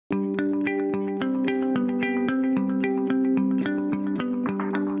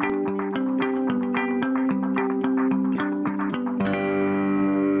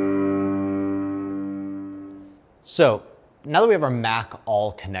So now that we have our Mac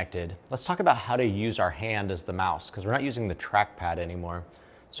all connected, let's talk about how to use our hand as the mouse, because we're not using the trackpad anymore.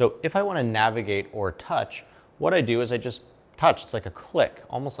 So if I want to navigate or touch, what I do is I just touch. It's like a click,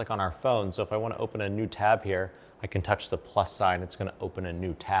 almost like on our phone. So if I want to open a new tab here, I can touch the plus sign. It's going to open a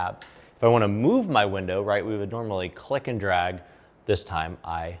new tab. If I want to move my window, right, we would normally click and drag. This time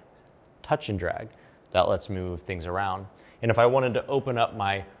I touch and drag. That lets me move things around. And if I wanted to open up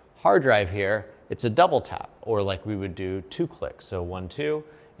my hard drive here, it's a double tap, or like we would do 2 clicks. So 1, 2,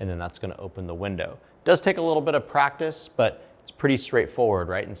 and then that's going to open the window. It does take a little bit of practice, but it's pretty straightforward,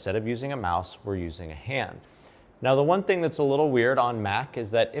 right? Instead of using a mouse, we're using a hand. Now, the one thing that's a little weird on Mac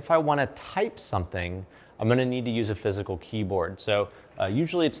is that if I want to type something, I'm going to need to use a physical keyboard. So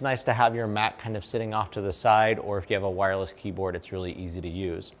usually it's nice to have your Mac kind of sitting off to the side, or if you have a wireless keyboard, it's really easy to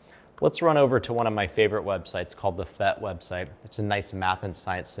use. Let's run over to one of my favorite websites called the PhET website. It's a nice math and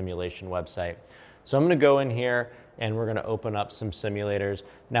science simulation website. So I'm going to go in here and we're going to open up some simulators.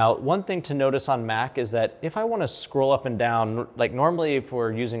 Now, one thing to notice on Mac is that if I want to scroll up and down, like normally if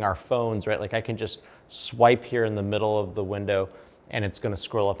we're using our phones, right, like I can just swipe here in the middle of the window and it's going to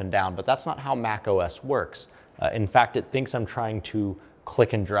scroll up and down, but that's not how macOS works. In fact, it thinks I'm trying to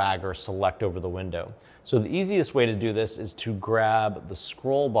click and drag or select over the window. So the easiest way to do this is to grab the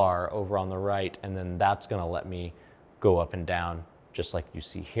scroll bar over on the right, and then that's going to let me go up and down just like you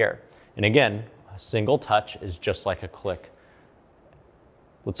see here. And again, a single touch is just like a click.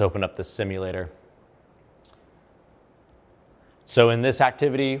 Let's open up this simulator. So in this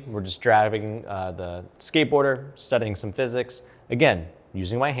activity, we're just driving the skateboarder, studying some physics. Again,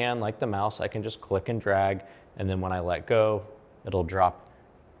 using my hand like the mouse, I can just click and drag, and then when I let go, it'll drop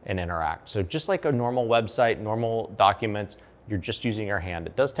and interact. So just like a normal website, normal documents, you're just using your hand.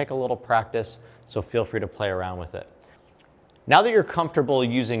 It does take a little practice, so feel free to play around with it. Now that you're comfortable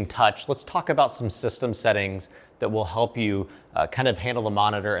using touch, let's talk about some system settings that will help you kind of handle the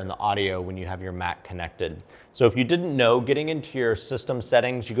monitor and the audio when you have your Mac connected. So if you didn't know, getting into your system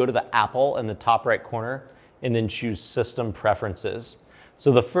settings, you go to the Apple in the top right corner and then choose System Preferences.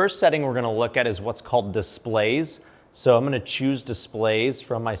 So the first setting we're going to look at is what's called Displays. So I'm going to choose Displays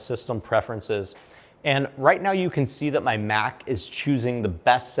from my System Preferences. And right now you can see that my Mac is choosing the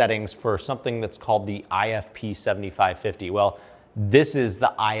best settings for something that's called the IFP 7550. Well, this is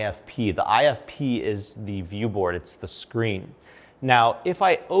the IFP. The IFP is the ViewBoard. It's the screen. Now, if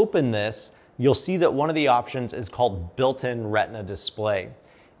I open this, you'll see that one of the options is called Built-in Retina Display.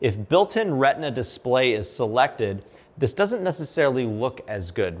 If Built-in Retina Display is selected, this doesn't necessarily look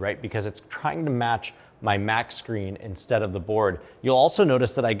as good, right? Because it's trying to match my Mac screen instead of the board. You'll also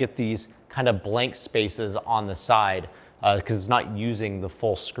notice that I get these kind of blank spaces on the side because it's not using the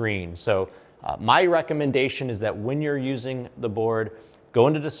full screen. So my recommendation is that when you're using the board, go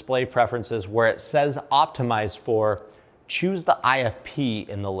into Display Preferences where it says Optimized for, choose the IFP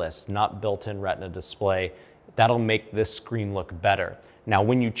in the list, not Built-in Retina Display. That'll make this screen look better. Now,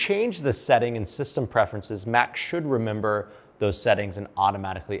 when you change the setting in System Preferences, Mac should remember those settings and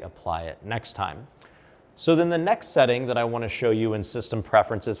automatically apply it next time. So then the next setting that I want to show you in System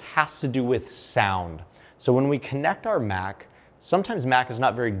Preferences has to do with sound. So when we connect our Mac, sometimes Mac is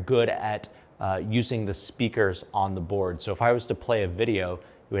not very good at using the speakers on the board. So if I was to play a video,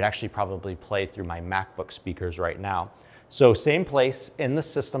 it would actually probably play through my MacBook speakers right now. So same place in the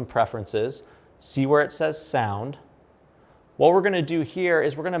System Preferences, see where it says Sound. What we're going to do here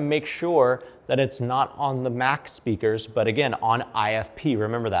is we're going to make sure that it's not on the Mac speakers, but again, on IFP.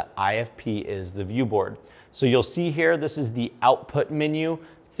 Remember that IFP is the ViewBoard. So you'll see here, this is the output menu.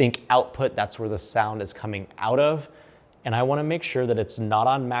 Think output, that's where the sound is coming out of. And I want to make sure that it's not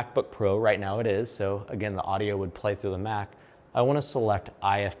on MacBook Pro. Right now it is. So again, the audio would play through the Mac. I want to select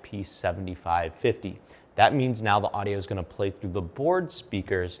IFP 7550. That means now the audio is going to play through the board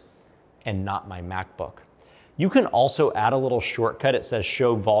speakers and not my MacBook. You can also add a little shortcut. It says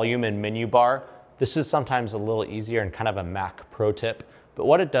show volume in menu bar. This is sometimes a little easier and kind of a Mac pro tip. But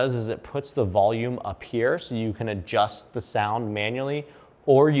what it does is it puts the volume up here so you can adjust the sound manually,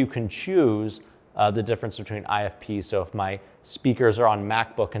 or you can choose the difference between IFP. So if my speakers are on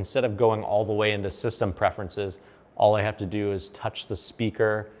MacBook, instead of going all the way into System Preferences, all I have to do is touch the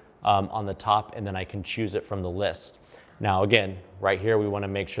speaker on the top, and then I can choose it from the list. Now again, right here we want to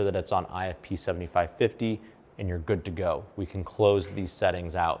make sure that it's on IFP 7550, and you're good to go. We can close these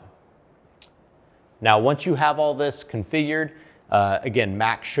settings out. Now, once you have all this configured, again,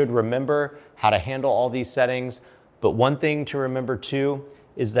 Mac should remember how to handle all these settings. But one thing to remember too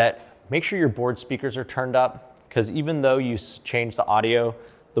is that make sure your board speakers are turned up, because even though you change the audio,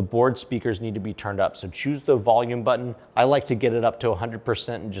 the board speakers need to be turned up. So choose the volume button. I like to get it up to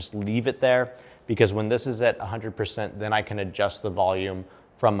 100% and just leave it there, because when this is at 100%, then I can adjust the volume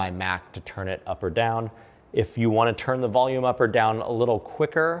from my Mac to turn it up or down. If you want to turn the volume up or down a little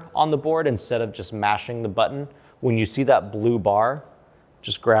quicker on the board instead of just mashing the button, when you see that blue bar,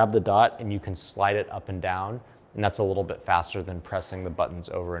 just grab the dot and you can slide it up and down, and that's a little bit faster than pressing the buttons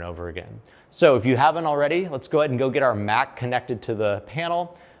over and over again. So if you haven't already, let's go ahead and go get our Mac connected to the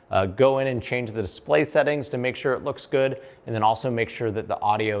panel. Go in and change the display settings to make sure it looks good, and then also make sure that the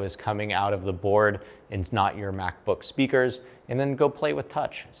audio is coming out of the board and it's not your MacBook speakers, and then go play with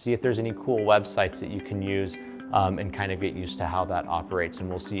touch. See if there's any cool websites that you can use and kind of get used to how that operates, and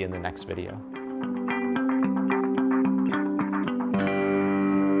we'll see you in the next video.